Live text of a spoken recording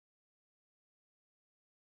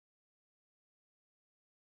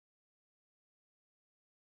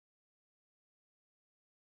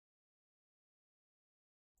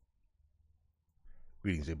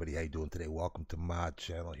Greetings, everybody. How you doing today? Welcome to my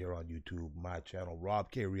channel here on YouTube. My channel,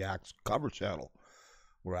 Robk Reacts Cover Channel,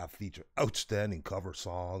 where I feature outstanding cover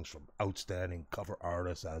songs from outstanding cover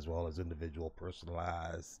artists as well as individual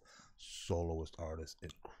personalized soloist artists.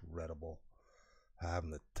 Incredible. Having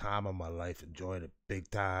the time of my life, enjoying it big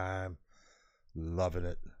time, loving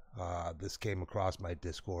it. This came across my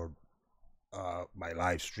Discord, my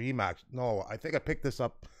live stream. No, I think I picked this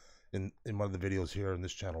up in one of the videos here on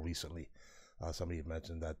this channel recently. Somebody had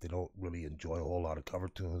mentioned that they don't really enjoy a whole lot of cover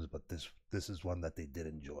tunes, but this is one that they did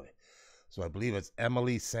enjoy. So I believe it's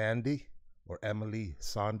Emeli Sande or Emeli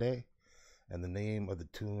Sande, and the name of the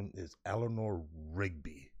tune is Eleanor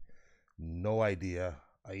Rigby. No idea.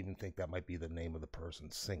 I even think that might be the name of the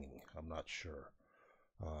person singing. I'm not sure,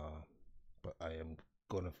 but I'm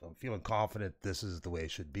feeling confident this is the way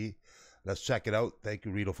it should be. Let's check it out. Thank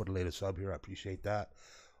you, Rito, for the latest sub here. I appreciate that.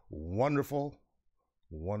 Wonderful,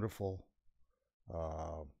 wonderful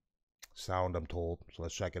sound, I'm told. So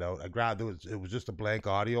let's check it out. I grabbed it was just a blank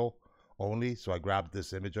audio only, so I grabbed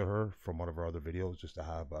this image of her from one of our other videos just to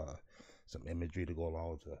have some imagery to go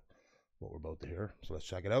along with what we're about to hear. So let's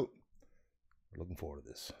check it out. We're looking forward to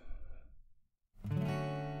this.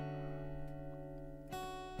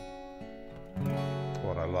 Oh,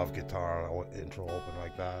 and I love guitar intro open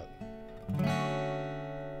like that.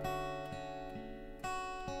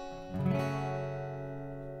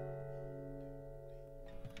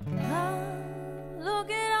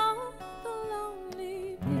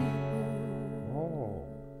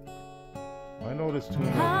 I know this tune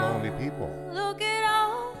of Lonely People. Look at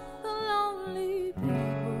all the lonely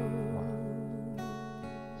people. Wow.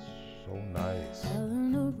 So nice.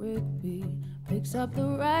 Eleanor Rigby picks up the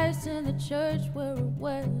rice in the church where a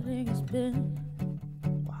wedding has been.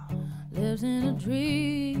 Wow. Lives in a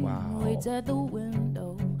dream. Wow. Waits at the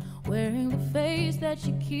window, wearing the face that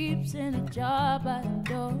she keeps in a jar by the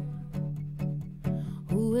door.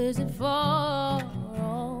 Who is it for?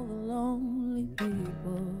 All the lonely people.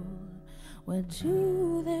 Where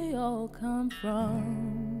do they all come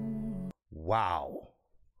from? Wow.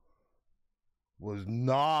 Was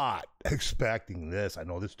not expecting this. I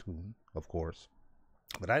know this tune, of course,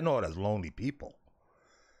 but I know it as Lonely People.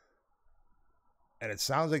 And it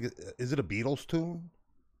sounds like, is it a Beatles tune?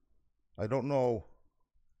 I don't know.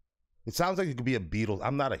 It sounds like it could be a Beatles.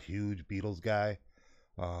 I'm not a huge Beatles guy.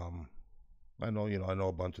 I know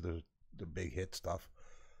a bunch of the big hit stuff.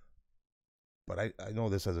 But I know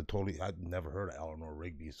this as a totally, I've never heard of Eleanor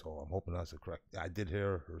Rigby, so I'm hoping that's the correct. I did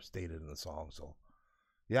hear her stated in the song, so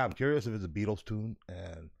yeah, I'm curious if it's a Beatles tune,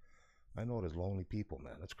 and I know it as Lonely People,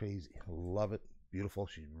 man. That's crazy. I love it. Beautiful.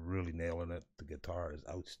 She's really nailing it. The guitar is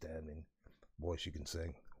outstanding. Boy, she can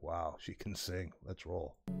sing. Wow, she can sing. Let's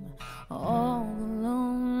roll. All the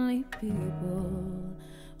lonely people,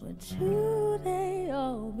 where do they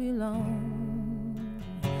all belong?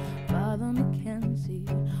 Father Mackenzie,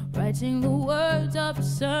 writing the words of a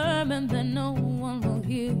sermon that no one will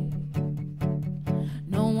hear.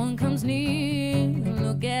 No one comes near.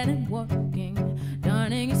 Look at him working,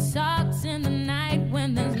 darning his socks in the night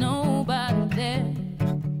when there's nobody there.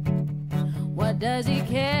 What does he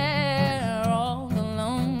care? All the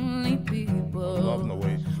lonely people. I'm loving the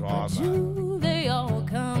way she's drawing that. Where do they all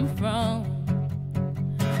come from?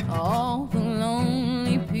 All the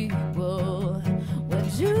lonely people. Where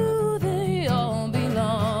do they all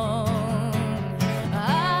belong?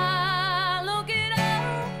 Ah, look at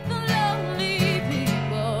all the lonely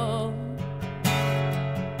people.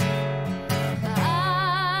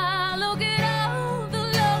 Ah, look at all the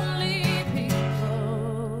lonely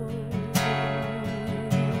people.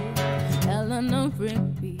 Eleanor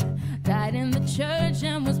Rigby died in the church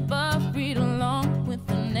and was buried along with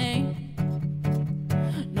her name.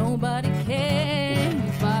 Nobody came.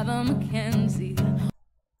 Father Mackenzie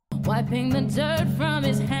wiping the dirt from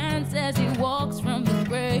his hands as he walks from the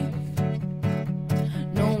grave.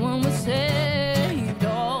 No one was saved.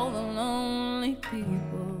 All the lonely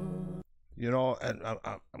people. You know, and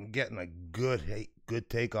I'm getting a good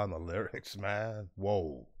take on the lyrics, man.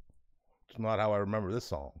 Whoa. It's not how I remember this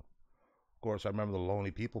song. Of course, I remember the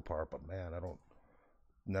Lonely People part, but man,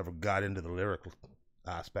 never got into the lyrical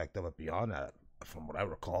aspect of it beyond that, from what I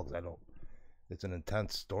recall, because it's an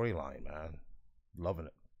intense storyline, man. Loving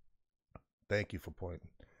it. Thank you for pointing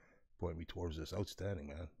me towards this. Outstanding,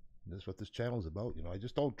 man. This is what this channel is about. I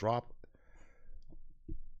just don't drop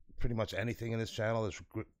pretty much anything in this channel that's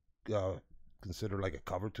considered like a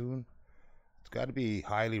cover tune. It's got to be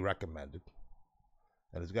highly recommended,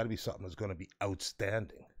 and it's got to be something that's going to be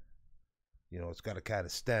outstanding. It's got to kind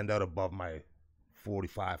of stand out above my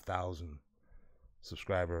 45,000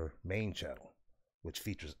 subscriber main channel, which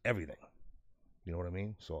features everything. You know what I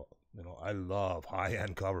mean? So, you know, I love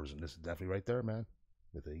high-end covers, and this is definitely right there, man,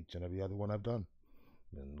 with each and every other one I've done.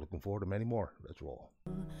 And looking forward to many more. Let's roll.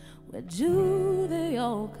 Where do they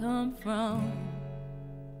all come from?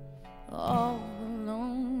 All the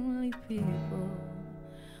lonely people.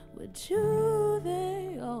 Where do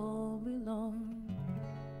they all belong?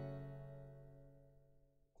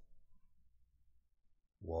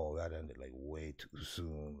 Whoa, that ended like way too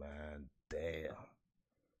soon, man. Damn.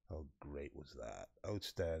 How great was that?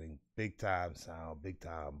 Outstanding. Big time sound, big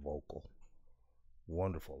time vocal.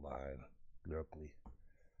 Wonderful line, lyrically.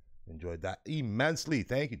 Enjoyed that immensely.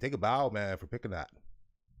 Thank you. Take a bow, man, for picking that.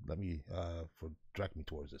 Let me, for directing me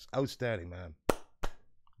towards this. Outstanding, man.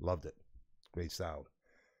 Loved it. Great sound.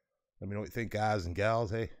 Let me know what you think, guys and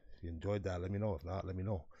gals. Hey, if you enjoyed that, let me know. If not, let me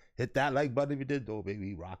know. Hit that like button if you did, though,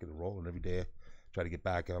 baby. Rocking and rolling every day. Try to get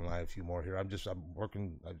back online a few more here. I'm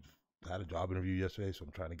working. I had a job interview yesterday, so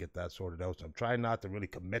I'm trying to get that sorted out. So I'm trying not to really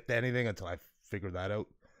commit to anything until I figure that out.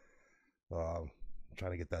 I'm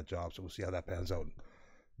trying to get that job, so we'll see how that pans out in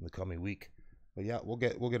the coming week. But yeah, we'll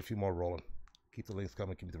get a few more rolling. Keep the links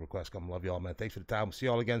coming, keep the requests coming. Love you all, man. Thanks for the time. We'll see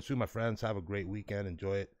you all again soon, my friends. Have a great weekend.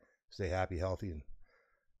 Enjoy it. Stay happy, healthy, and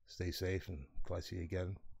stay safe. And until I see you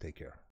again, take care.